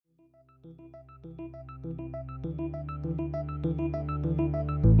Welcome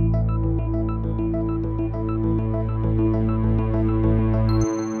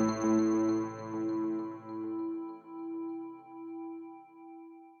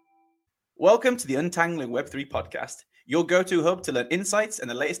to the Untangling Web3 podcast, your go-to hub to learn insights and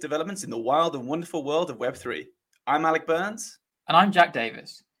the latest developments in the wild and wonderful world of Web3. I'm Alec Burns. And I'm Jack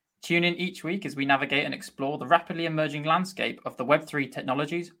Davis. Tune in each week as we navigate and explore the rapidly emerging landscape of the Web3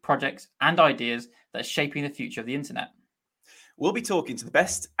 technologies, projects, and ideas that are shaping the future of the internet. We'll be talking to the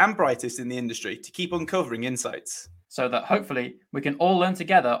best and brightest in the industry to keep uncovering insights, so that hopefully we can all learn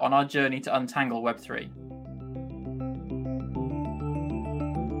together on our journey to untangle Web3.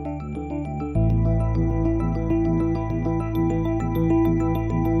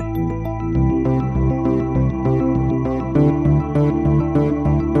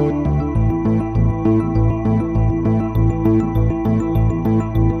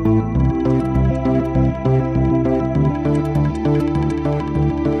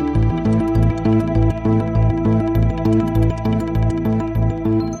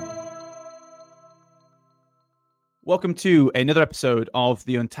 Welcome to another episode of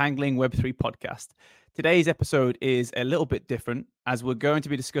the Untangling Web3 podcast. Today's episode is a little bit different as we're going to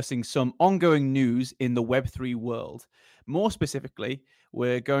be discussing some ongoing news in the Web3 world. More specifically,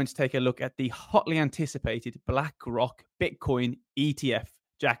 we're going to take a look at the hotly anticipated Blackrock Bitcoin ETF.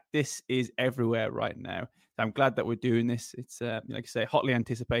 Jack, this is everywhere right now. I'm glad that we're doing this. It's, like I say, hotly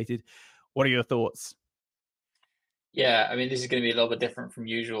anticipated. What are your thoughts? Yeah, I mean, this is going to be a little bit different from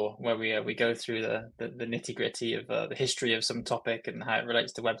usual, where we go through the nitty gritty of the history of some topic and how it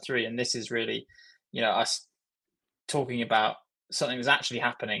relates to Web3. And this is really, us talking about something that's actually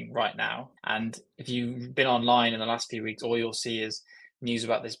happening right now. And if you've been online in the last few weeks, all you'll see is news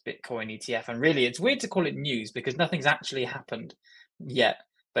about this Bitcoin ETF. And really, it's weird to call it news because nothing's actually happened yet.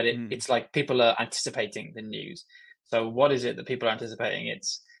 But it's like people are anticipating the news. So what is it that people are anticipating?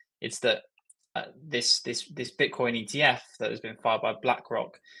 It's that this Bitcoin ETF that has been filed by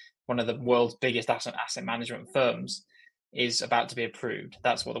BlackRock, one of the world's biggest asset management firms, is about to be approved.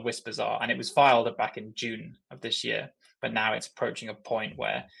 That's what the whispers are. And it was filed back in June of this year, but now it's approaching a point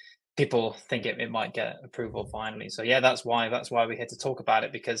where people think it might get approval finally. So yeah, that's why we're here to talk about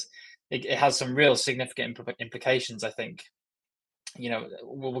it, because it has some real significant implications, I think.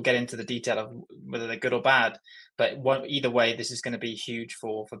 We'll get into the detail of whether they're good or bad, but either way, this is going to be huge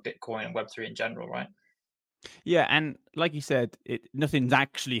for Bitcoin and Web3 in general, right? Yeah, and like you said, nothing's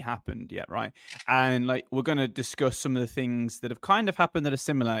actually happened yet, right? And like we're going to discuss some of the things that have kind of happened that are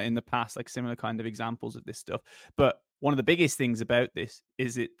similar in the past, like similar kind of examples of this stuff. But one of the biggest things about this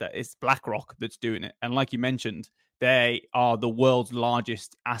is that it's BlackRock that's doing it, and like you mentioned, they are the world's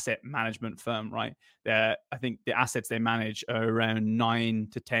largest asset management firm, right? I think the assets they manage are around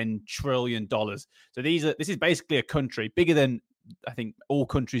 $9 to $10 trillion. So this is basically a country bigger than I think all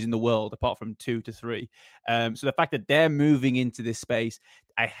countries in the world, apart from 2 to 3. So the fact that they're moving into this space,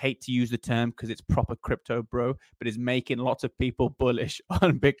 I hate to use the term because it's proper crypto, bro, but it's making lots of people bullish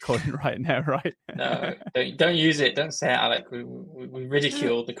on Bitcoin right now, right? No, don't use it. Don't say it, Alec. We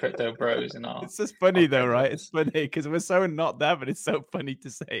ridicule the crypto bros in our. It's just funny though, right? It's funny because we're so not there, but it's so funny to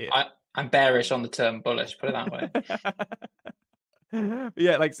say it. I'm bearish on the term bullish. Put it that way.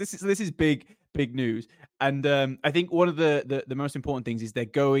 Yeah, like this is big news, and I think one of the most important things is they're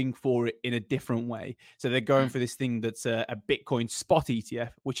going for it in a different way. So they're going for this thing that's a Bitcoin spot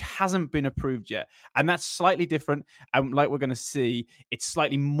ETF, which hasn't been approved yet, and that's slightly different. And like we're going to see, it's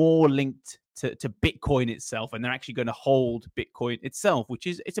slightly more linked to Bitcoin itself, and they're actually going to hold Bitcoin itself,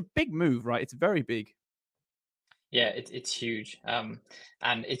 it's a big move, right? It's very big. Yeah, it's huge, and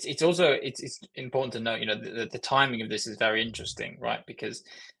it's also important to note, the timing of this is very interesting, right? Because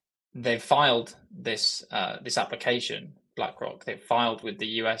they've filed this application, BlackRock. They've filed with the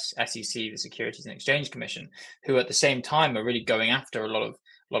US SEC, the Securities and Exchange Commission, who at the same time are really going after a lot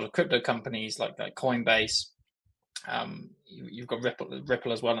of crypto companies like Coinbase. You've got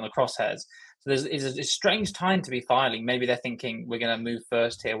Ripple as well in the crosshairs. So it's a strange time to be filing. Maybe they're thinking we're going to move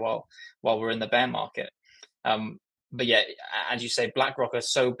first here while we're in the bear market. But yeah, as you say, BlackRock are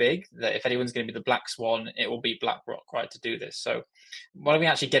so big that if anyone's going to be the black swan, it will be BlackRock, right, to do this. So why don't we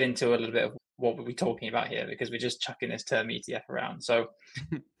actually get into a little bit of what we're talking about here, because we're just chucking this term ETF around. So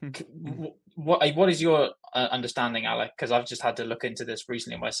what is your understanding, Alec? Because I've just had to look into this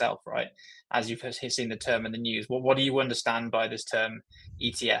recently myself, right? As you've seen the term in the news, what do you understand by this term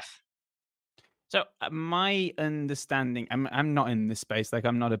ETF? So my understanding, I'm not in this space. Like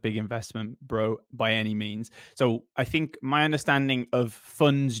I'm not a big investment bro by any means. So I think my understanding of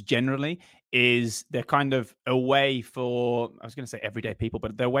funds generally is they're kind of a way for, I was going to say everyday people,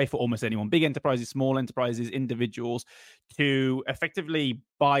 but they're a way for almost anyone, big enterprises, small enterprises, individuals, to effectively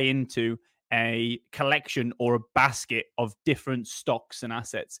buy into a collection or a basket of different stocks and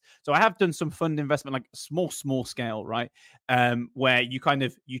assets. So I have done some fund investment, like small scale, right? Where you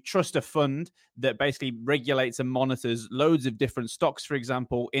trust a fund that basically regulates and monitors loads of different stocks, for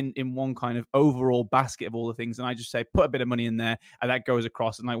example, in one kind of overall basket of all the things. And I just say, put a bit of money in there, and that goes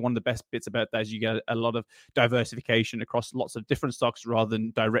across. And like one of the best bits about that is you get a lot of diversification across lots of different stocks rather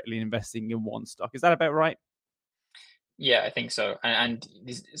than directly investing in one stock. Is that about right? Yeah, I think so. And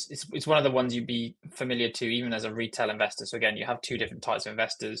it's one of the ones you'd be familiar to even as a retail investor. So again, you have two different types of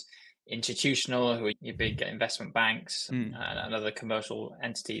investors: institutional, who are your big investment banks Mm. and other commercial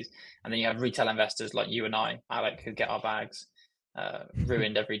entities, and then you have retail investors like you and I, Alec, who get our bags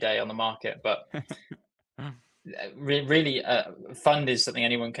ruined every day on the market. But really, fund is something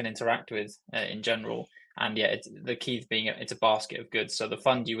anyone can interact with in general. And yeah, the key being it's a basket of goods. So the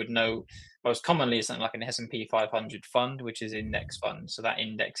fund you would know most commonly is something like an S&P 500 fund, which is index fund. So that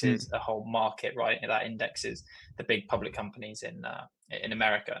indexes Mm. a whole market, right? And that indexes the big public companies in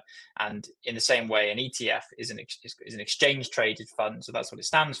America. And in the same way, an ETF is an exchange traded fund. So that's what it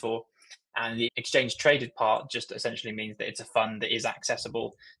stands for. And the exchange traded part just essentially means that it's a fund that is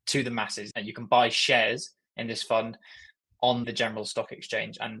accessible to the masses, and you can buy shares in this fund on the general stock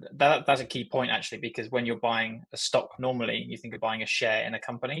exchange. And that's a key point actually, because when you're buying a stock, normally you think of buying a share in a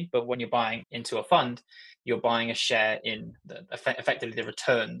company, but when you're buying into a fund, you're buying a share in effectively the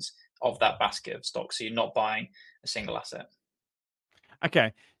returns of that basket of stocks. So you're not buying a single asset.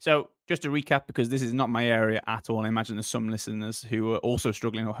 Okay, so just to recap, because this is not my area at all, I imagine there's some listeners who are also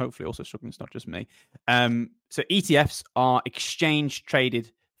struggling, or hopefully also struggling. It's not just me. So ETFs are exchange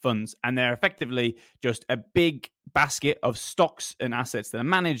traded funds, and they're effectively just a big basket of stocks and assets that are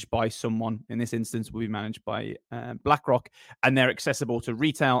managed by someone. In this instance, will be managed by Blackrock, and they're accessible to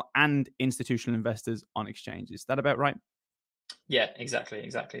retail and institutional investors on exchanges. Is that about right? Yeah, exactly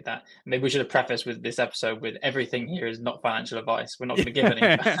that. Maybe we should have prefaced with this episode with everything here is not financial advice. We're not going to give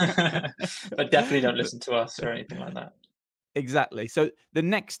any, but definitely don't listen to us or anything like that. Exactly. So the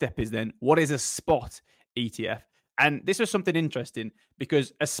next step is then, what is a spot ETF? And this was something interesting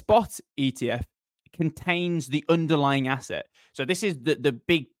because a spot ETF contains the underlying asset. So this is the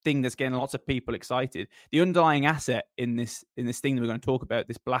big thing that's getting lots of people excited. The underlying asset in this thing that we're going to talk about,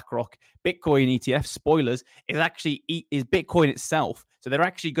 this BlackRock Bitcoin ETF, spoilers, is Bitcoin itself. So they're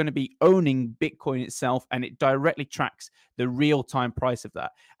actually going to be owning Bitcoin itself, and it directly tracks the real time price of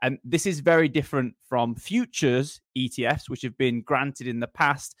that. And this is very different from futures ETFs, which have been granted in the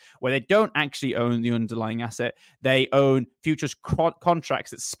past, where they don't actually own the underlying asset. They own futures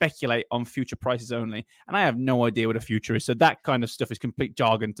contracts that speculate on future prices only. And I have no idea what a future is. So that kind of stuff is complete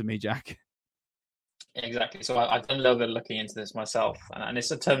jargon to me, Jack. Exactly. So I've done a little bit of looking into this myself, and it's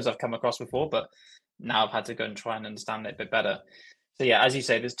the terms I've come across before, but now I've had to go and try and understand it a bit better. So yeah, as you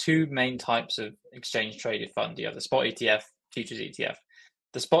say, there's two main types of exchange traded fund. You have the spot ETF, futures ETF.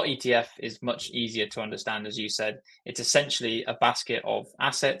 The spot ETF is much easier to understand, as you said. It's essentially a basket of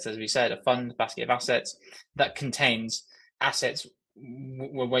assets, as we said, a fund basket of assets that contains assets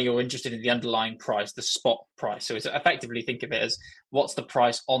where you're interested in the underlying price, the spot price. So it's effectively, think of it as what's the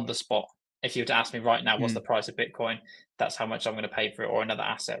price on the spot. If you were to ask me right now, what's the Mm, price of Bitcoin? That's how much I'm going to pay for it, or another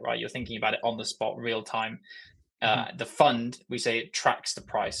asset, right? You're thinking about it on the spot, real time. mhm, The fund, we say it tracks the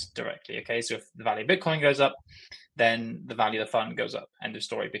price directly. Okay, so if the value of Bitcoin goes up, then the value of the fund goes up. End of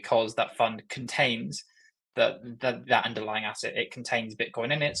story. Because that fund contains that underlying asset. It contains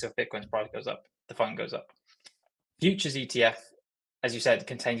Bitcoin in it. So if Bitcoin's price goes up, the fund goes up. Futures ETF, as you said,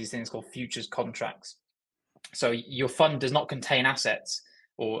 contains these things called futures contracts. So your fund does not contain assets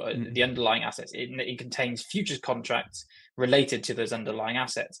or mm, the underlying assets. It contains futures contracts related to those underlying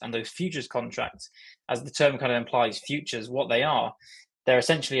assets. And those futures contracts, as the term kind of implies, futures, what they are, they're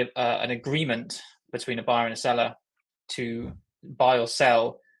essentially an agreement between a buyer and a seller to buy or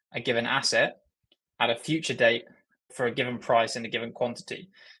sell a given asset at a future date for a given price in a given quantity.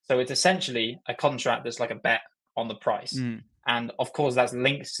 So it's essentially a contract that's like a bet on the price. mm. And of course, that's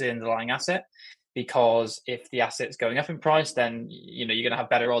linked to the underlying asset, because if the asset's going up in price, then you're going to have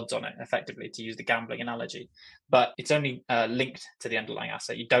better odds on it, effectively, to use the gambling analogy. But it's only linked to the underlying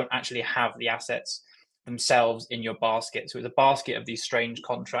asset. You don't actually have the assets themselves in your basket. So it's a basket of these strange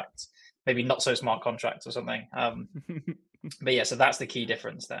contracts, maybe not so smart contracts or something. But yeah, so that's the key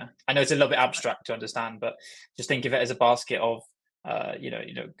difference there. I know it's a little bit abstract to understand, but just think of it as a basket of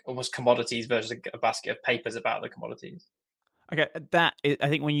almost commodities versus a basket of papers about the commodities. Okay, I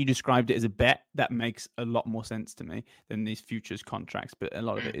think when you described it as a bet, that makes a lot more sense to me than these futures contracts. But a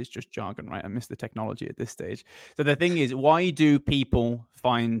lot of it is just jargon, right? I miss the technology at this stage. So the thing is, why do people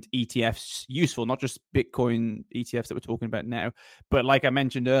find ETFs useful? Not just Bitcoin ETFs that we're talking about now, but like I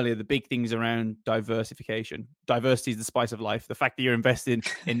mentioned earlier, the big things around diversification. Diversity is the spice of life. The fact that you're investing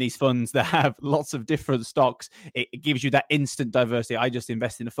in these funds that have lots of different stocks, it gives you that instant diversity. I just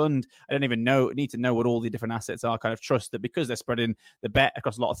invest in a fund. I don't even need to know what all the different assets are. Kind of trust that because they're spreading the bet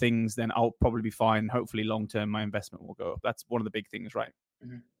across a lot of things, then I'll probably be fine. Hopefully, long term, my investment will go up. That's one of the big things, right?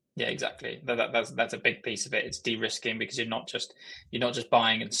 Mhm. Yeah, exactly. That's a big piece of it. It's de-risking because you're not just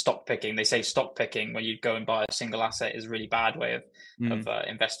buying and stock picking. They say stock picking when you go and buy a single asset is a really bad way of Mm,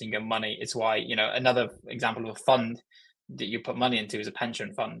 investing your money. It's why another example of a fund that you put money into is a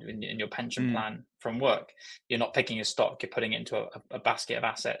pension fund in your pension mm, plan from work. You're not picking a stock; you're putting it into a basket of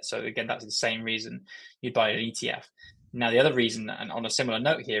assets. So again, that's the same reason you'd buy an ETF. Now, the other reason, and on a similar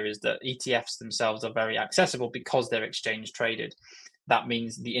note here, is that ETFs themselves are very accessible because they're exchange traded. That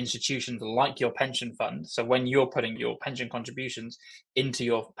means the institutions like your pension fund. So when you're putting your pension contributions into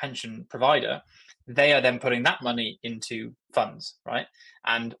your pension provider, they are then putting that money into funds, right?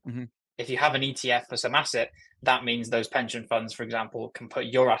 And mhm. if you have an ETF for some asset, that means those pension funds, for example, can put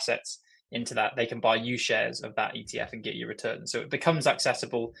your assets into that. They can buy you shares of that ETF and get you returns. So it becomes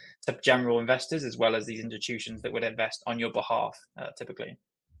accessible to general investors as well as these institutions that would invest on your behalf, typically.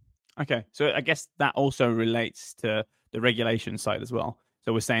 Okay, so I guess that also relates to the regulation side as well.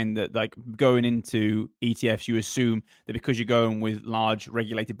 So we're saying that like going into ETFs, you assume that because you're going with large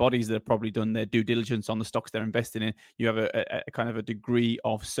regulated bodies that have probably done their due diligence on the stocks they're investing in, you have a kind of a degree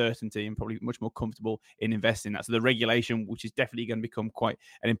of certainty and probably much more comfortable in investing in that. So the regulation, which is definitely going to become quite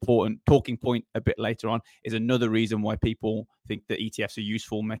an important talking point a bit later on, is another reason why people think that ETFs are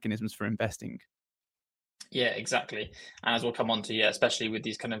useful mechanisms for investing. Yeah, exactly. And as we'll come on to, yeah, especially with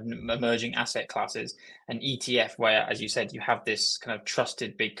these kind of emerging asset classes, an ETF, where, as you said, you have this kind of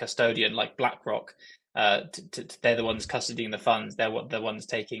trusted big custodian like BlackRock. They're the ones custodying the funds. They're the ones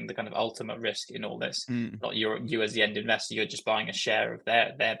taking the kind of ultimate risk in all this. Mm, Not you as the end investor. You're just buying a share of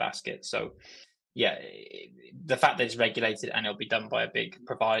their basket. So yeah, the fact that it's regulated and it'll be done by a big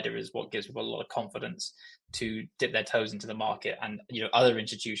provider is what gives people a lot of confidence to dip their toes into the market. And other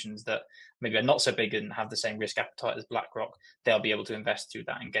institutions that maybe are not so big and have the same risk appetite as BlackRock, they'll be able to invest through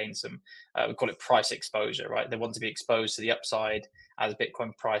that and gain some. We call it price exposure, right? They want to be exposed to the upside as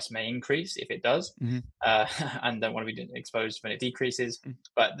Bitcoin price may increase if it does, mhm. uh, and don't want to be exposed when it decreases.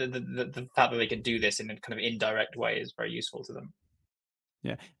 But the fact that they can do this in a kind of indirect way is very useful to them.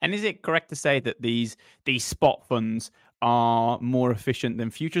 Yeah. And is it correct to say that these spot funds are more efficient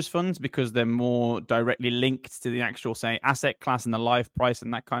than futures funds because they're more directly linked to the actual, say, asset class and the live price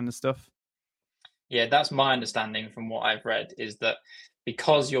and that kind of stuff? Yeah, that's my understanding from what I've read is that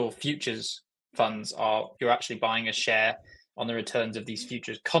because your futures funds you're actually buying a share on the returns of these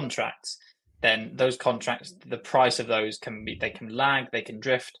futures contracts, then those contracts, the price of those they can lag, they can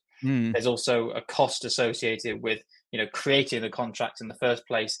drift. Mm. There's also a cost associated with, creating the contract in the first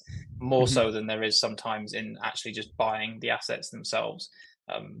place, more Mhm. so than there is sometimes in actually just buying the assets themselves,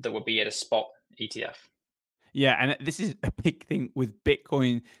 that would be at a spot ETF. Yeah, and this is a big thing with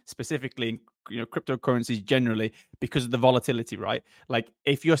Bitcoin specifically, and cryptocurrencies generally, because of the volatility, right? Like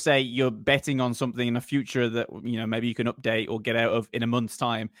if you're betting on something in the future that maybe you can update or get out of in a month's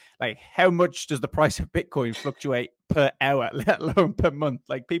time, like how much does the price of Bitcoin fluctuate per hour, let alone per month?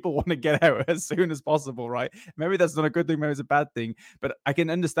 Like people want to get out as soon as possible, right? Maybe that's not a good thing, maybe it's a bad thing, but I can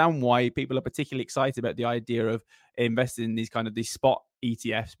understand why people are particularly excited about the idea of investing in these spot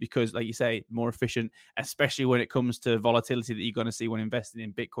ETFs because, like you say, more efficient, especially when it comes to volatility that you're going to see when investing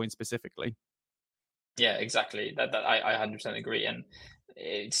in Bitcoin specifically. Yeah, exactly. I 100% agree, and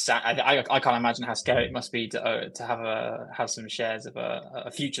I can't imagine how scary it must be to have some shares of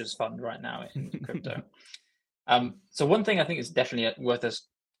a futures fund right now in crypto. So one thing I think is definitely worth us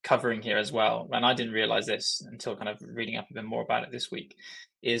covering here as well, and I didn't realize this until kind of reading up a bit more about it this week,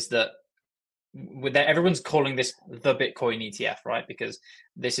 is that everyone's calling this the Bitcoin ETF, right? Because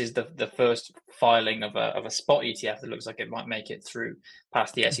this is the first filing of a spot ETF that looks like it might make it through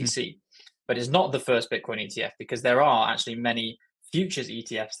past the Mhm, SEC, but it's not the first Bitcoin ETF because there are actually many futures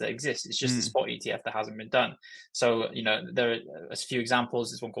ETFs that exist. It's just the mm, spot ETF that hasn't been done. So there are a few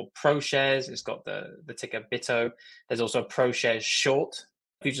examples. There's one called ProShares. It's got the ticker BITO. There's also a ProShares Short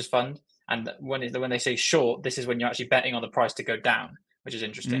futures fund. And when they say short, this is when you're actually betting on the price to go down, which is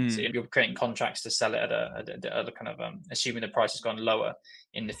interesting. So mm. you're creating contracts to sell it at a kind of assuming the price has gone lower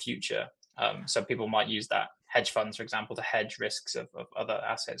in the future. So people might use that hedge funds, for example, to hedge risks of other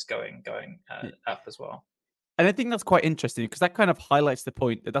assets going up as well. And I think that's quite interesting because that kind of highlights the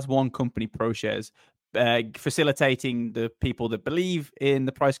point that that's one company, ProShares, facilitating the people that believe in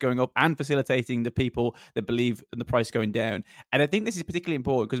the price going up and facilitating the people that believe in the price going down. And I think this is particularly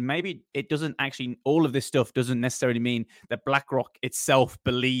important because maybe it doesn't actually, all of this stuff doesn't necessarily mean that BlackRock itself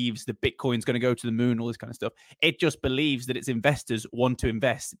believes that Bitcoin's going to go to the moon, all this kind of stuff. It just believes that its investors want to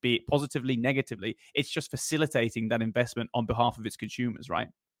invest, be it positively, negatively. It's just facilitating that investment on behalf of its consumers, right?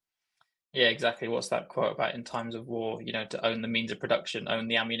 Yeah, exactly. What's that quote about in times of war? To own the means of production, own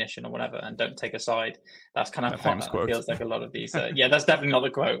the ammunition or whatever, and don't take a side. That's kind of That what famous quote. feels like a lot of these. Yeah, that's definitely not the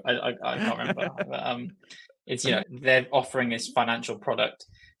quote. I can't remember. But, it's they're offering this financial product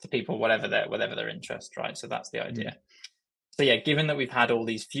to people, whatever their interest, right? So that's the Mm. idea. So yeah, given that we've had all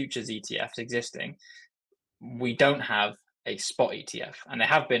these futures ETFs existing, we don't have a spot ETF, and there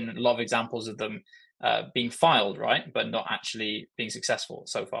have been a lot of examples of them being filed, right, but not actually being successful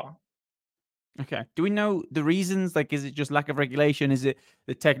so far. Okay. Do we know the reasons? Like, is it just lack of regulation? Is it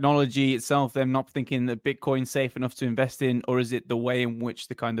the technology itself, them not thinking that Bitcoin's safe enough to invest in? Or is it the way in which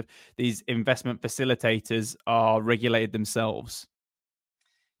the kind of these investment facilitators are regulated themselves?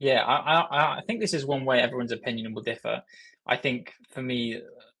 Yeah, I think this is one way everyone's opinion will differ. I think for me,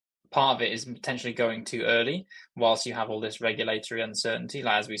 part of it is potentially going too early whilst you have all this regulatory uncertainty.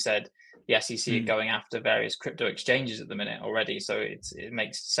 Like as we said, the SEC are Mm, going after various crypto exchanges at the minute already, so it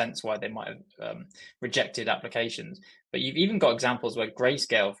makes sense why they might have rejected applications. But you've even got examples where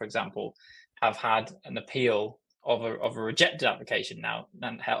Grayscale, for example, have had an appeal of a rejected application now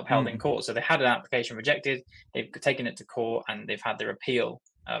and upheld in mm. court. So they had an application rejected, they've taken it to court, and they've had their appeal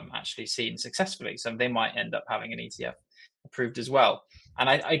actually seen successfully. So they might end up having an ETF approved as well. And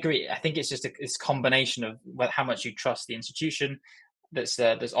I agree. I think it's just this combination of how much you trust the institution that's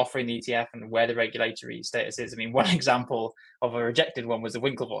offering the ETF and where the regulatory status is. I mean, one example of a rejected one was the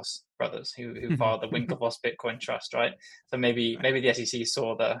Winklevoss brothers who filed the Winklevoss Bitcoin Trust, right? So maybe the SEC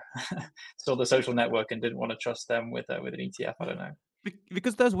saw the saw the social network and didn't want to trust them with an ETF. I don't know.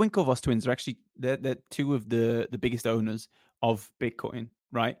 Because those Winklevoss twins are actually they're two of the biggest owners of Bitcoin,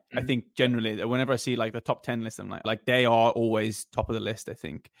 right? I Mhm. think Yeah. generally whenever I see like the top 10 list, I'm like they are always top of the list, I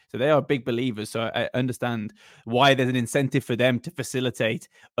think. So they are big believers. So I understand why there's an incentive for them to facilitate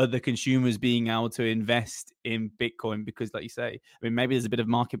other consumers being able to invest in Bitcoin because, like you say, I mean, maybe there's a bit of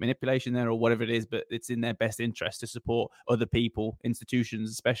market manipulation there or whatever it is, but it's in their best interest to support other people,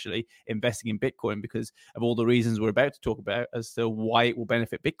 institutions especially, investing in Bitcoin because of all the reasons we're about to talk about as to why it will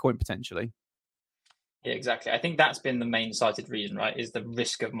benefit Bitcoin potentially. Yeah, exactly. I think that's been the main cited reason, right? Is the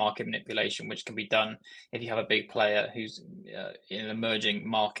risk of market manipulation, which can be done if you have a big player who's in an emerging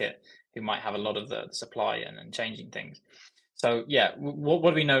market who might have a lot of the supply and changing things. So, yeah, what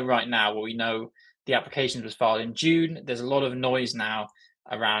do we know right now? Well, we know the application was filed in June. There's a lot of noise now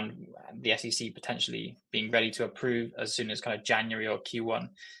around the SEC potentially being ready to approve as soon as kind of January or Q1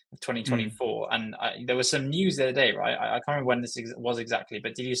 of Mm. 2024. And there was some news the other day, right? I can't remember when this was exactly,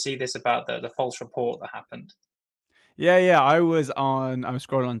 but did you see this about the false report that happened? Yeah. I was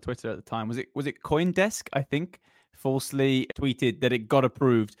scrolling on Twitter at the time. Was it CoinDesk, I think, falsely tweeted that it got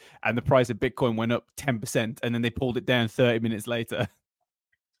approved and the price of Bitcoin went up 10% and then they pulled it down 30 minutes later.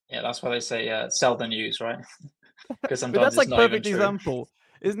 Yeah, that's why they say sell the news, right? Because But sometimes that's it's like not even perfect true. example.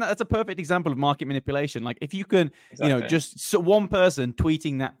 Isn't that that's a perfect example of market manipulation? Like if you can, Exactly. just so one person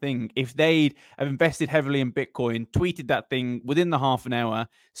tweeting that thing, if they'd have invested heavily in Bitcoin, tweeted that thing within the half an hour,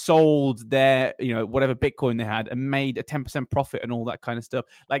 sold their, whatever Bitcoin they had and made a 10% profit and all that kind of stuff.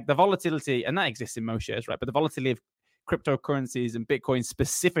 Like the volatility, and that exists in most shares, right? But the volatility of cryptocurrencies and Bitcoin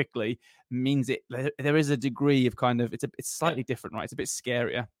specifically means there is a degree of kind of it's Yeah. slightly different, right? It's a bit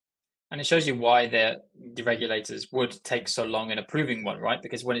scarier. And it shows you why the regulators would take so long in approving one, right?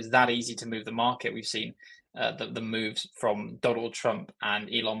 Because when it's that easy to move the market, we've seen the moves from Donald Trump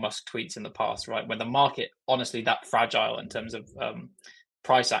and Elon Musk tweets in the past, right? When the market honestly that fragile in terms of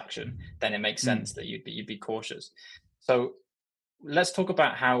price action, then it makes Mm. sense that you'd be cautious. So let's talk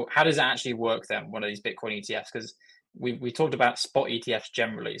about how does it actually work then? One of these Bitcoin ETFs, because we talked about spot ETFs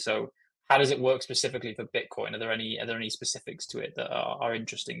generally. So how does it work specifically for Bitcoin? Are there any specifics to it that are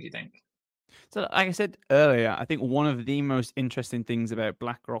interesting? Do you think? So, like I said earlier, I think one of the most interesting things about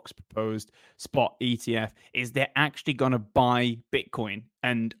BlackRock's proposed spot ETF is they're actually going to buy Bitcoin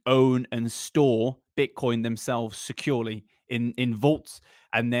and own and store Bitcoin themselves securely in vaults,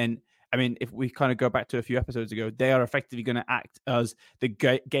 and then I mean, if we kind of go back to a few episodes ago, they are effectively going to act as the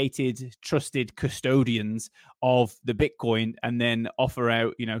gated, trusted custodians of the Bitcoin, and then offer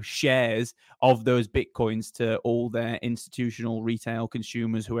out, shares of those Bitcoins to all their institutional retail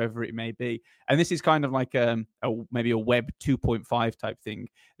consumers, whoever it may be. And this is kind of like maybe a Web 2.5 type thing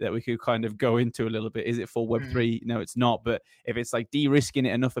that we could kind of go into a little bit. Is it for Web Mm. 3? No, it's not. But if it's like de-risking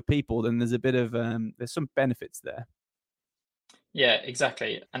it enough for people, then there's a bit of there's some benefits there. Yeah,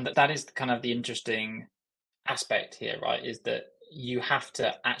 exactly. And that is kind of the interesting aspect here, right? Is that you have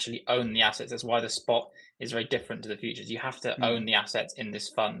to actually own the assets. That's why the spot is very different to the futures. You have to Mm, own the assets in this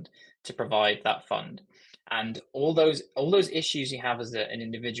fund to provide that fund. And all those issues you have as an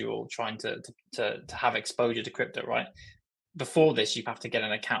individual trying to have exposure to crypto, right? Before this, you have to get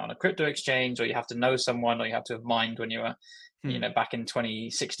an account on a crypto exchange, or you have to know someone, or you have to have mined when you were, mm, back in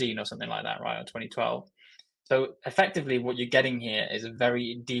 2016 or something like that, right? Or 2012. So effectively, what you're getting here is a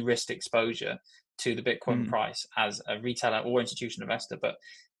very de-risked exposure to the Bitcoin mm. price as a retailer or institutional investor, but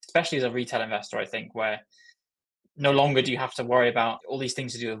especially as a retail investor, I think, where no longer do you have to worry about all these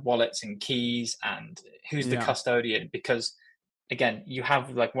things to do with wallets and keys and who's the Yeah. custodian, because again, you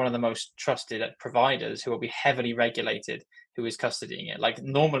have like one of the most trusted providers who will be heavily regulated who is custodying it. Like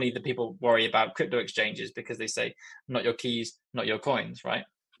normally the people worry about crypto exchanges because they say not your keys, not your coins, right?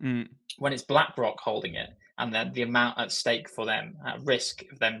 Mm. When it's BlackRock holding it and then the amount at stake for them, at risk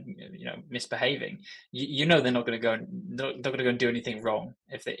of them, misbehaving, you know they're not going to go and do anything wrong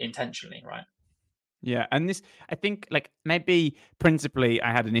if they intentionally, right? Yeah, and this, I think, like maybe principally,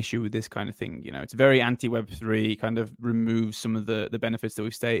 I had an issue with this kind of thing. It's very anti Web 3, kind of removes some of the benefits that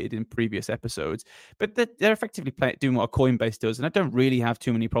we've stated in previous episodes. But they're effectively doing what a Coinbase does, and I don't really have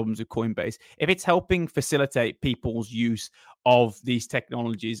too many problems with Coinbase if it's helping facilitate people's use of these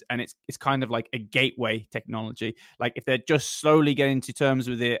technologies, and it's kind of like a gateway technology. Like if they're just slowly getting to terms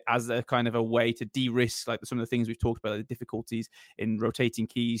with it as a kind of a way to de-risk, like some of the things we've talked about, like the difficulties in rotating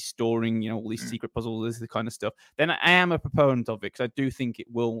keys, storing, all these Mm. secret puzzles, this kind of stuff, then I am a proponent of it because I do think it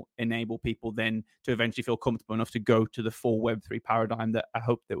will enable people then to eventually feel comfortable enough to go to the full Web3 paradigm that I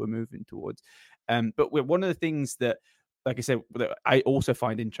hope that we're moving towards. But one of the things that, like I said, that I also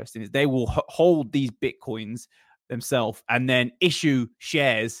find interesting is they will hold these Bitcoins themselves and then issue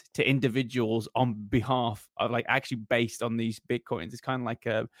shares to individuals on behalf of, like, actually based on these Bitcoins. It's kind of like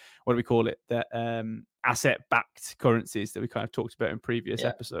what do we call it, the asset backed currencies that we kind of talked about in previous Yeah,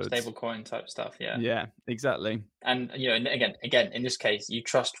 episodes. stable coin type stuff. Yeah. Yeah, exactly. And and again, in this case, you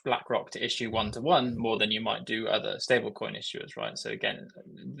trust BlackRock to issue one to one more than you might do other stablecoin issuers, right? So again,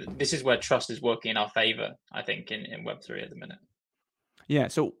 this is where trust is working in our favor, I think, in Web3 at the minute. Yeah,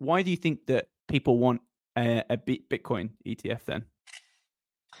 so why do you think that people want a Bitcoin ETF then?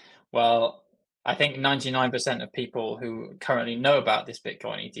 Well, I think 99% of people who currently know about this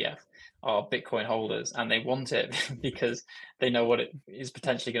Bitcoin ETF are Bitcoin holders, and they want it because they know what it is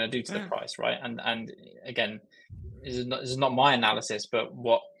potentially going to do to the price, right? And again, this is not my analysis, but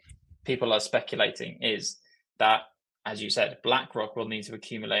what people are speculating is that, as you said, BlackRock will need to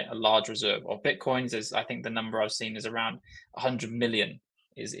accumulate a large reserve of Bitcoins. Is, I think the number I've seen is around 100 million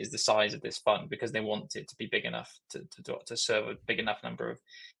is the size of this fund, because they want it to be big enough to serve a big enough number of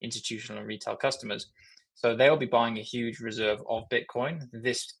institutional and retail customers. So they'll be buying a huge reserve of Bitcoin.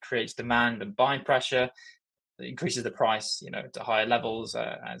 This creates demand and buying pressure. It increases the price, to higher levels,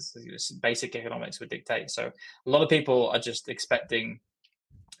 as basic economics would dictate. So a lot of people are just expecting,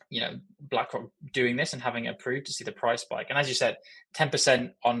 BlackRock doing this and having it approved to see the price spike. And as you said,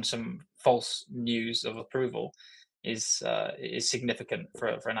 10% on some false news of approval is significant for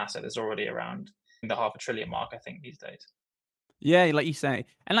an asset that's already around the half a trillion mark, I think, these days. Yeah, like you say,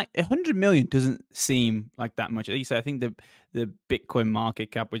 and like 100 million doesn't seem like that much. Like you say, I think the Bitcoin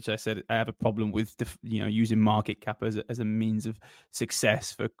market cap, which I said I have a problem with, using market cap as a means of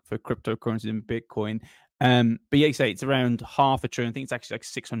success for cryptocurrencies and Bitcoin. But yeah, you say it's around half a trillion. I think it's actually like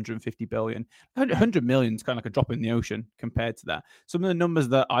 650 billion. Mm. 100 million is kind of like a drop in the ocean compared to that. Some of the numbers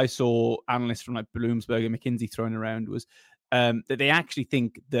that I saw analysts from like Bloomberg and McKinsey throwing around was that they actually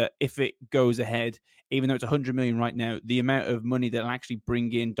think that if it goes ahead, even though it's 100 million right now, the amount of money that will actually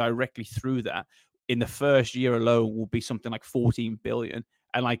bring in directly through that in the first year alone will be something like 14 billion.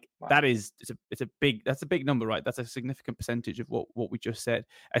 And like Wow. that is, that's a big number, right? That's a significant percentage of what we just said,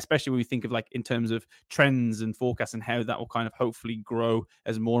 especially when we think of like in terms of trends and forecasts and how that will kind of hopefully grow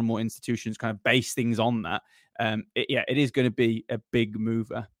as more and more institutions kind of base things on that. It is going to be a big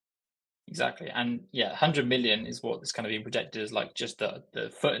mover. Exactly. And yeah, 100 million is what is kind of being projected as like just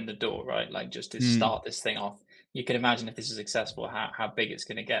the foot in the door, right? Like just to Mm, start this thing off. You can imagine if this is successful, how big it's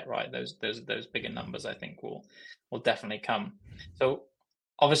going to get, right? Those bigger numbers, I think, will definitely come. So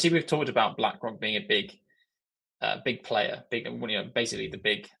obviously we've talked about BlackRock being a big player, basically the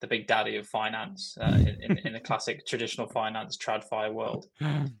big daddy of finance in the classic traditional finance tradfi world.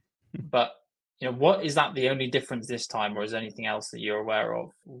 But what is that the only difference this time, or is there anything else that you're aware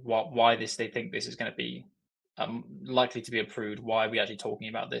of? Why they think this is going to be likely to be approved? Why are we actually talking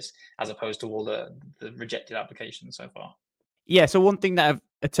about this as opposed to all the rejected applications so far? Yeah, so one thing a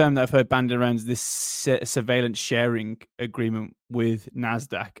term that I've heard banded around is this surveillance sharing agreement with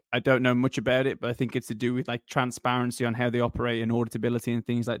Nasdaq. I don't know much about it, but I think it's to do with like transparency on how they operate and auditability and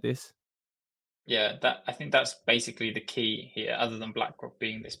things like this. Yeah, that I think that's basically the key here, other than BlackRock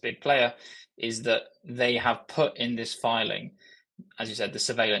being this big player, is that they have put in this filing, as you said, the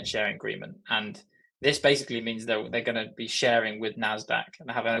surveillance sharing agreement. And this basically means they're going to be sharing with NASDAQ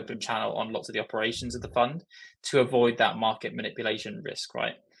and have an open channel on lots of the operations of the fund to avoid that market manipulation risk,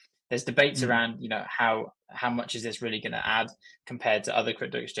 right? There's debates Mm. around, how much is this really going to add compared to other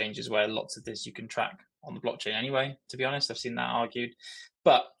crypto exchanges where lots of this you can track on the blockchain anyway, to be honest. I've seen that argued.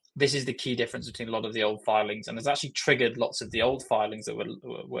 But this is the key difference between a lot of the old filings, and has actually triggered lots of the old filings that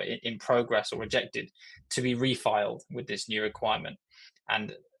were in progress or rejected to be refiled with this new requirement,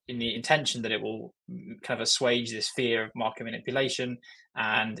 and in the intention that it will kind of assuage this fear of market manipulation,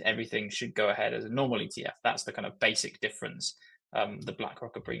 and everything should go ahead as a normal ETF. That's the kind of basic difference that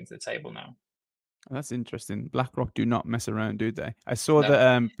BlackRock are bringing to the table now. That's interesting. BlackRock do not mess around, do they? I saw No.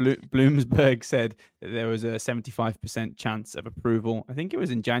 that Bloomberg said that there was a 75% chance of approval. I think it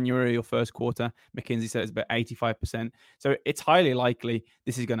was in January or first quarter. McKinsey said it's about 85%. So it's highly likely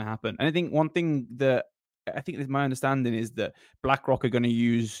this is going to happen. And I think one thing that I think my understanding is that BlackRock are going to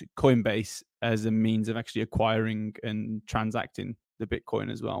use Coinbase as a means of actually acquiring and transacting the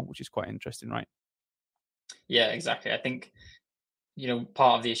Bitcoin as well, which is quite interesting, right? Yeah, exactly. I think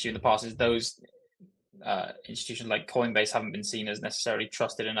part of the issue in the past is those institutions like Coinbase haven't been seen as necessarily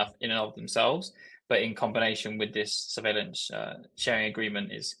trusted enough in and of themselves, but in combination with this surveillance sharing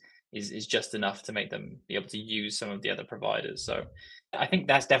agreement is just enough to make them be able to use some of the other providers. So I think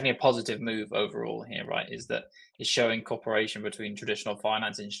that's definitely a positive move overall here, right? Is that it's showing cooperation between traditional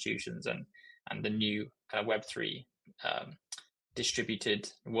finance institutions and the new kind of Web3 um,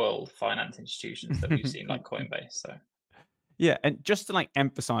 distributed world finance institutions that we've seen like Coinbase. So Yeah, and just to like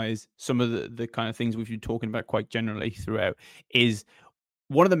emphasize some of the kind of things we've been talking about quite generally throughout is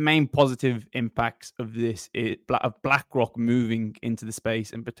one of the main positive impacts of this is of BlackRock moving into the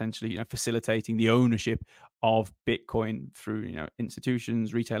space and potentially facilitating the ownership of Bitcoin through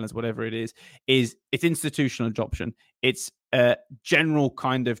institutions, retailers, whatever it is its institutional adoption. It's a general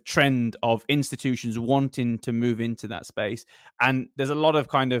kind of trend of institutions wanting to move into that space, and there's a lot of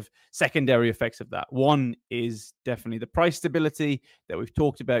kind of secondary effects of that. One is definitely the price stability that we've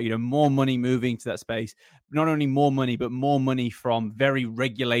talked about. More money moving to that space, not only more money, but more money from very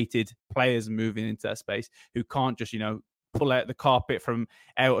regulated players moving into that space who can't just, pull out the carpet from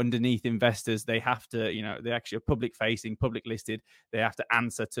out underneath investors. They have to, they actually are public facing, public listed. They have to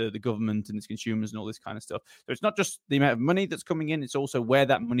answer to the government and its consumers and all this kind of stuff. So it's not just the amount of money that's coming in, it's also where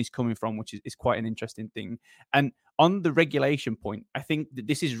that money's coming from, which is quite an interesting thing. And on the regulation point, I think that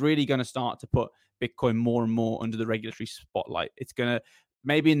this is really going to start to put Bitcoin more and more under the regulatory spotlight. It's going to,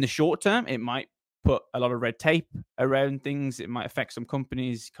 maybe in the short term, it might put a lot of red tape around things. It might affect some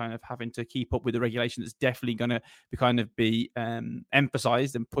companies kind of having to keep up with the regulation. That's definitely going to be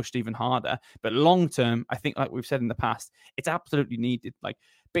emphasized and pushed even harder. But long term, I think, like we've said in the past, it's absolutely needed. Like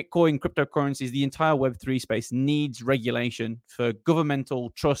Bitcoin, cryptocurrencies, the entire Web3 space needs regulation for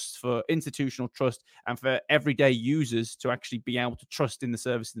governmental trust, for institutional trust, and for everyday users to actually be able to trust in the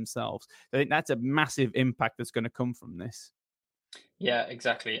service themselves. I think that's a massive impact that's going to come from this. yeah,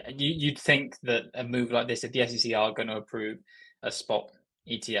 exactly. You'd think that a move like this, if the SEC are going to approve a spot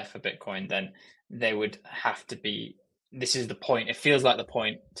ETF for Bitcoin, then they would have to be. This is the point. It feels like the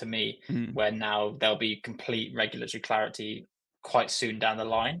point to me Mm. where now there'll be complete regulatory clarity quite soon down the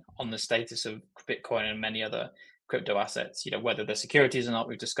line on the status of Bitcoin and many other crypto assets. Whether they're securities or not,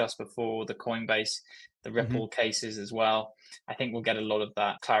 we've discussed before, the Coinbase, the Mm-hmm. Ripple cases as well. I think we'll get a lot of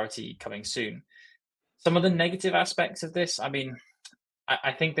that clarity coming soon. Some of the negative aspects of this, I mean,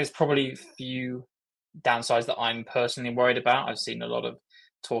 I think there's probably few downsides that I'm personally worried about. I've seen a lot of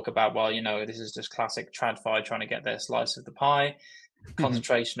talk about, well, this is just classic TradFi trying to get their slice of the pie,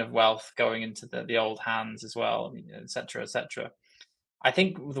 concentration of wealth going into the old hands as well, et cetera, et cetera. I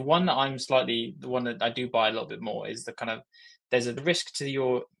think the one that I do buy a little bit more is the kind of, there's a risk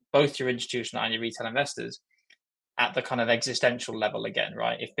to both your institutional and your retail investors at the kind of existential level again,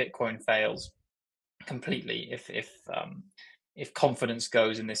 right? If Bitcoin fails completely, if if confidence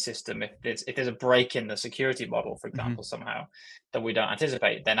goes in this system, if there's a break in the security model, for Hmm. example, somehow that we don't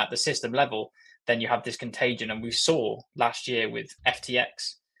anticipate, then at the system level, then you have this contagion. And we saw last year with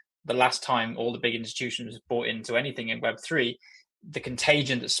FTX, the last time all the big institutions bought into anything in Web3, the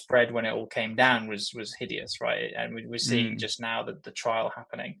contagion that spread when it all came down was hideous, right? And we're seeing Mm. just now that the trial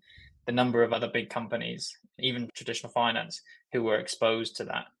happening, the number of other big companies, even traditional finance, who were exposed to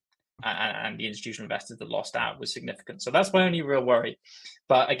that, and the institutional investors that lost out was significant. So that's my only real worry.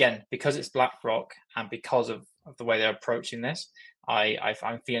 But again, because it's BlackRock and because of the way they're approaching this,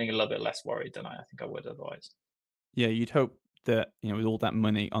 I'm feeling a little bit less worried than I think I would otherwise. Yeah, you'd hope that, with all that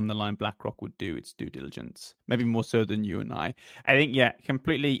money on the line, BlackRock would do its due diligence, maybe more so than you and I. I think, yeah,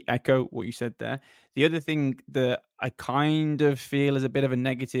 completely echo what you said there. The other thing that I kind of feel is a bit of a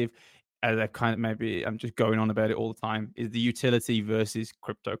negative, as I kind of, maybe I'm just going on about it all the time, is the utility versus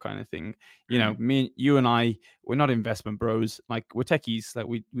crypto kind of thing. Mm. You and I, we're not investment bros. Like, we're techies. Like,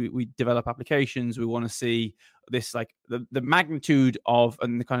 we develop applications. We want to see this, like the magnitude of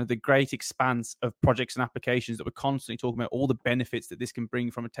and the kind of the great expanse of projects and applications that we're constantly talking about, all the benefits that this can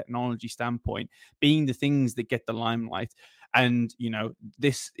bring from a technology standpoint, being the things that get the limelight. And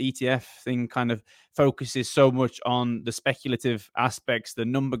this ETF thing kind of focuses so much on the speculative aspects, the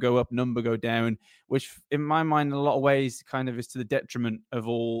number go up, number go down, which in my mind in a lot of ways kind of is to the detriment of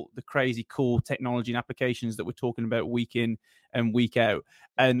all the crazy cool technology and applications that we're talking about week in and week out.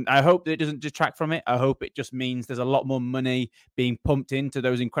 And I hope that it doesn't detract from it. I hope it just means there's a lot more money being pumped into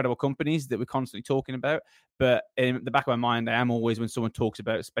those incredible companies that we're constantly talking about. But in the back of my mind, I am always, when someone talks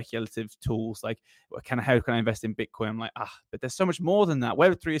about speculative tools, like, how can I invest in Bitcoin? I'm like, but there's so much more than that.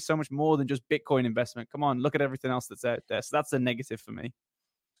 Web3 is so much more than just Bitcoin investment. Come on, look at everything else that's out there. So that's a negative for me.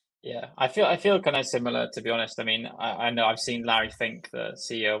 Yeah, I feel kind of similar, to be honest. I mean, I know I've seen Larry Fink, the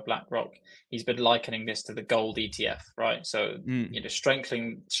CEO of BlackRock. He's been likening this to the gold ETF, right? So Mm.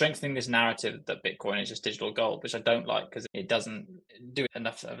 strengthening this narrative that Bitcoin is just digital gold, which I don't like because it doesn't do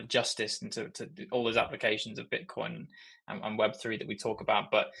enough of justice into all those applications of Bitcoin and Web3 that we talk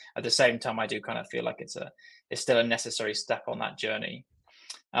about. But at the same time, I do kind of feel like it's still a necessary step on that journey.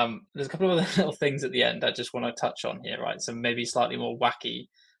 There's a couple of other little things at the end I just want to touch on here, right? So maybe slightly more wacky,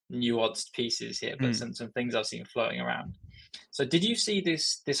 nuanced pieces here, but Mm. some things I've seen floating around. So did you see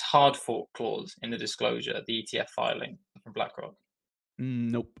this hard fork clause in the disclosure, the ETF filing from BlackRock?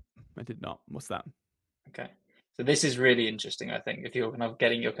 Nope, I did not. What's that? Okay. So this is really interesting, I think, if you're kind of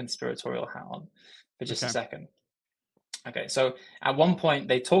getting your conspiratorial hat on for just a Okay. second. Okay, so at one point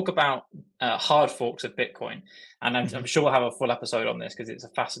they talk about hard forks of Bitcoin, and I'm Hmm. sure we'll have a full episode on this because it's a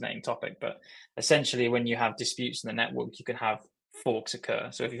fascinating topic. But essentially, when you have disputes in the network, you can have forks occur.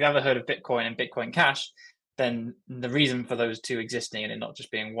 So if you've ever heard of Bitcoin and Bitcoin Cash, then the reason for those two existing and it not just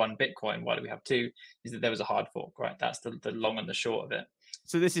being one Bitcoin, why do we have two, is that there was a hard fork, right? That's the long and the short of it.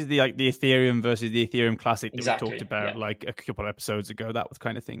 So this is the the Ethereum versus the Ethereum Classic that we talked Exactly. about Yeah. like a couple of episodes ago. That was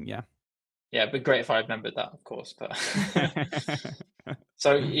kind of thing, yeah. Yeah, but great if I remembered that, of course. But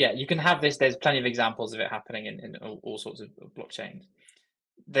so yeah, you can have this. There's plenty of examples of it happening in all sorts of blockchains.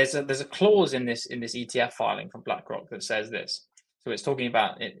 There's a clause in this ETF filing from BlackRock that says this. So it's talking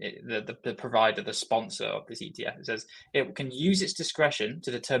about the provider, the sponsor of this ETF. It says it can use its discretion to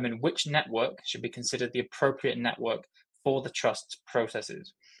determine which network should be considered the appropriate network for the trust's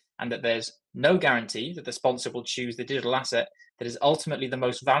processes, and that there's no guarantee that the sponsor will choose the digital asset that is ultimately the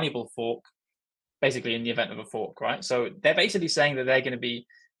most valuable fork, basically in the event of a fork, right? So they're basically saying that they're going to be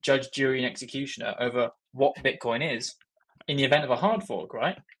judge, jury, and executioner over what Bitcoin is in the event of a hard fork,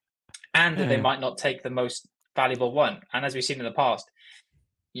 right? And that they might not take the most valuable one. And as we've seen in the past,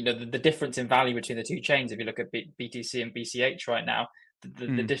 the difference in value between the two chains, if you look at BTC and BCH right now, the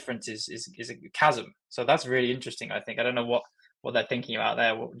Mm. difference is a chasm. So that's really interesting, I think. I don't know what they're thinking about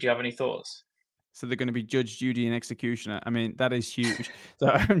there. Do you have any thoughts? So they're going to be judge, judy, and executioner. I mean, that is huge. So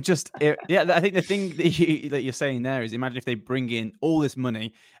I'm just, yeah. I think the thing that you're saying there is, imagine if they bring in all this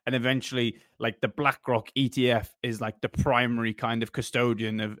money, and eventually, like the BlackRock ETF is like the primary kind of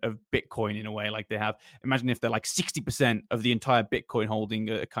custodian of Bitcoin in a way, like they have. Imagine if they're like 60% of the entire Bitcoin holding,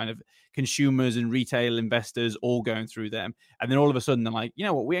 kind of consumers and retail investors all going through them, and then all of a sudden they're like, you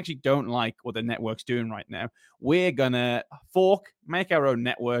know what, we actually don't like what the network's doing right now. We're gonna fork, make our own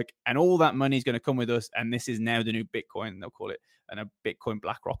network, and all that money is going to come with us. And this is now the new Bitcoin. They'll call it a Bitcoin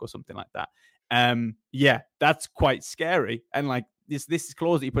BlackRock or something like that. Yeah, that's quite scary. And like this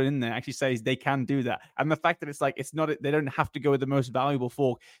clause that you put in there actually says they can do that. And the fact that it's not, they don't have to go with the most valuable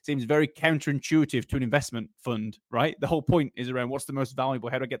fork seems very counterintuitive to an investment fund, right? The whole point is around what's the most valuable,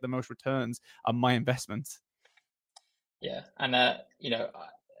 how do I get the most returns on my investments? Yeah, and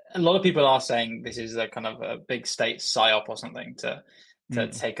a lot of people are saying this is a kind of a big state psyop or something to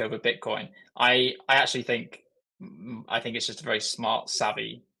Mm, take over Bitcoin. I actually think I think it's just a very smart,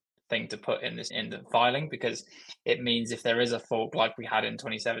 savvy thing to put in this in the filing, because it means if there is a fork like we had in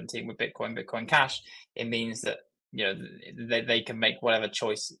 2017 with Bitcoin Cash, it means that they can make whatever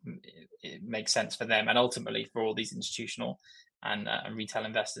choice it makes sense for them, and ultimately for all these institutional and retail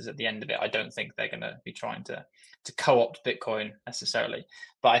investors at the end of it. I don't think they're going to be trying to co-opt Bitcoin necessarily.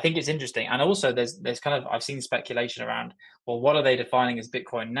 But I think it's interesting. And also there's kind of, I've seen speculation around, well, what are they defining as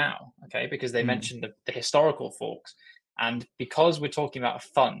Bitcoin now? Okay, because they mm, mentioned the historical forks. And because we're talking about a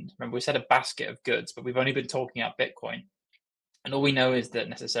fund, remember we said a basket of goods, but we've only been talking about Bitcoin. And all we know is that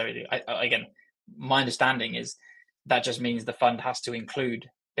necessarily, again, my understanding is that just means the fund has to include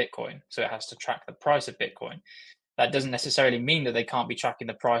Bitcoin. So it has to track the price of Bitcoin. That doesn't necessarily mean that they can't be tracking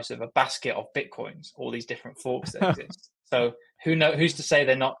the price of a basket of Bitcoins, all these different forks that exist. So who's to say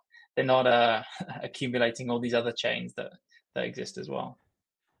they're not accumulating all these other chains that exist as well.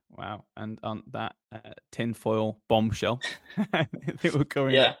 wow. And on that tinfoil bombshell, I think we're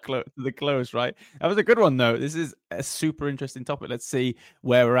coming Yeah. up to the close, right? That was a good one, though. This is a super interesting topic. Let's see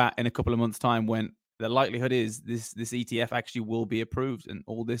where we're at in a couple of months' time, when the likelihood is this ETF actually will be approved, and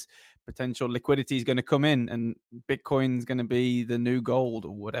all this potential liquidity is going to come in, and Bitcoin's going to be the new gold,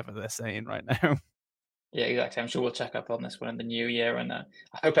 or whatever they're saying right now. Yeah, exactly. I'm sure we'll check up on this one in the new year, and I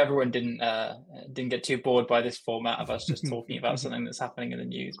hope everyone didn't get too bored by this format of us just talking about something that's happening in the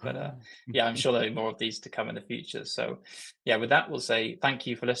news. But yeah, I'm sure there'll be more of these to come in the future. So yeah, with that, we'll say thank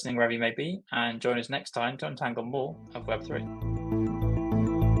you for listening wherever you may be, and join us next time to untangle more of Web3.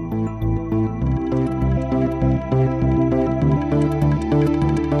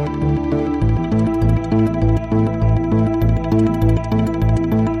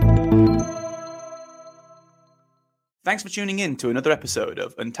 Thanks for tuning in to another episode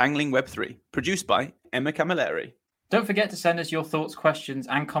of Untangling Web3, produced by Emma Camilleri. Don't forget to send us your thoughts, questions,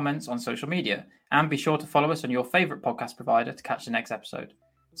 and comments on social media, and be sure to follow us on your favorite podcast provider to catch the next episode.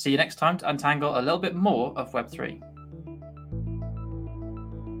 See you next time to untangle a little bit more of Web3.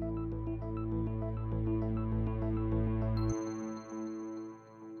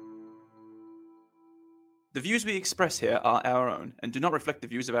 The views we express here are our own and do not reflect the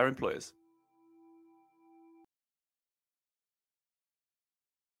views of our employers.